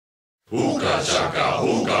Hookah chaka,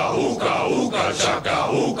 hookah, hookah, hookah chaka,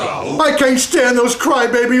 hookah, hookah. I can't stand those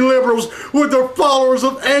crybaby liberals with their followers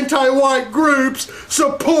of anti-white groups,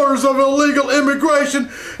 supporters of illegal immigration,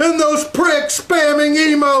 and those pricks spamming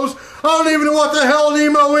emos. I don't even know what the hell an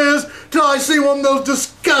emo is till I see one of those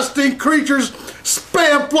disgusting creatures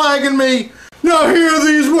spam flagging me. Now hear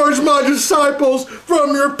these words, my disciples,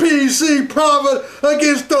 from your PC prophet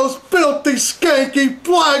against those filthy, skanky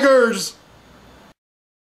flaggers.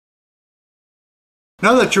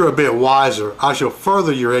 Now that you're a bit wiser, I shall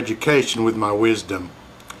further your education with my wisdom.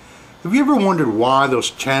 Have you ever wondered why those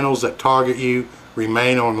channels that target you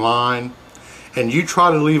remain online, and you try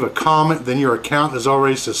to leave a comment, then your account is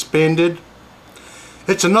already suspended?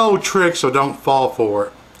 It's an old trick, so don't fall for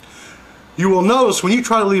it. You will notice when you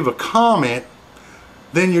try to leave a comment,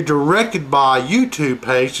 then you're directed by a YouTube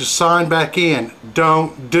page to sign back in.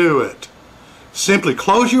 Don't do it. Simply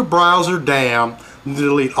close your browser down,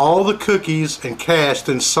 delete all the cookies and cache,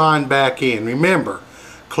 then sign back in. Remember,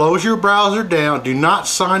 close your browser down, do not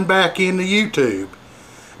sign back into YouTube.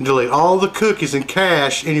 Delete all the cookies and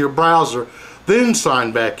cache in your browser, then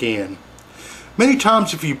sign back in. Many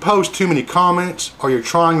times if you post too many comments or you're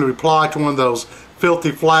trying to reply to one of those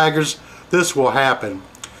filthy flaggers, this will happen.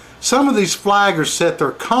 Some of these flaggers set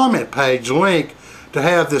their comment page link to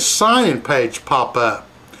have this sign-in page pop up.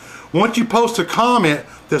 Once you post a comment,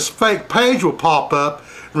 this fake page will pop up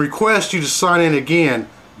and request you to sign in again.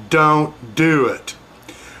 Don't do it.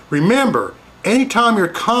 Remember, anytime you're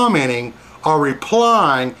commenting or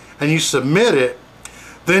replying and you submit it,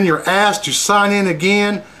 then you're asked to sign in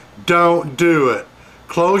again. Don't do it.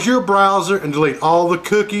 Close your browser and delete all the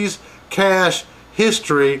cookies, cache,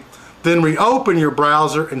 history, then reopen your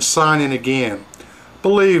browser and sign in again.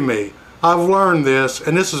 Believe me, I've learned this,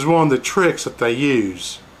 and this is one of the tricks that they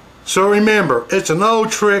use. So remember, it's an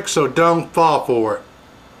old trick, so don't fall for it.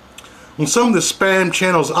 On some of the spam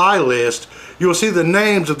channels I list, you'll see the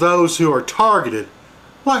names of those who are targeted.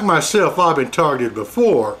 Like myself, I've been targeted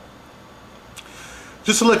before.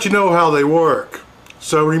 Just to let you know how they work.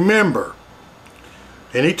 So remember,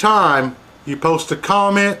 anytime you post a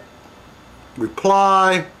comment,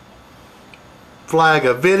 reply, flag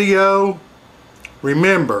a video,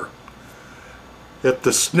 remember, if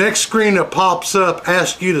the next screen that pops up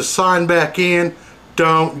asks you to sign back in,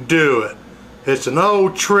 don't do it. It's an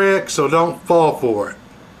old trick, so don't fall for it.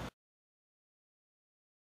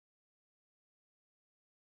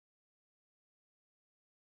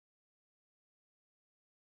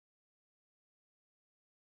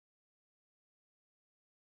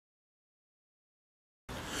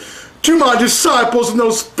 To my disciples and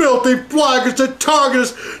those filthy flaggers that target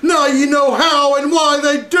us, now you know how and why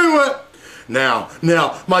they do it. Now,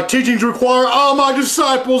 my teachings require all my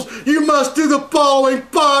disciples, you must do the following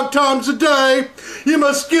 5 times a day. You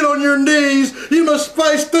must get on your knees, you must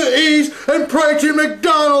face the east and pray to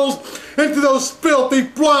McDonald's. And to those filthy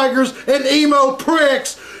flaggers and emo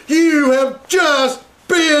pricks, you have just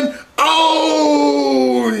been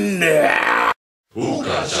owned.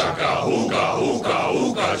 Hookah chaka, hookah, hookah,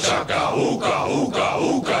 hookah chaka, hookah, hookah,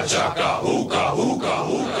 hookah chaka, hookah, hookah,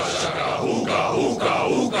 hookah chaka, hookah, hookah,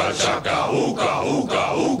 hookah chaka, hookah,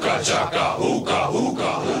 hookah, hookah chaka, hookah,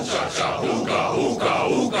 hookah, hookah chaka, hookah, hookah,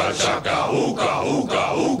 hookah chaka, hookah, hookah,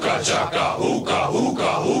 hookah chaka, hookah,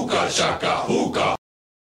 hookah, hookah chaka, hookah.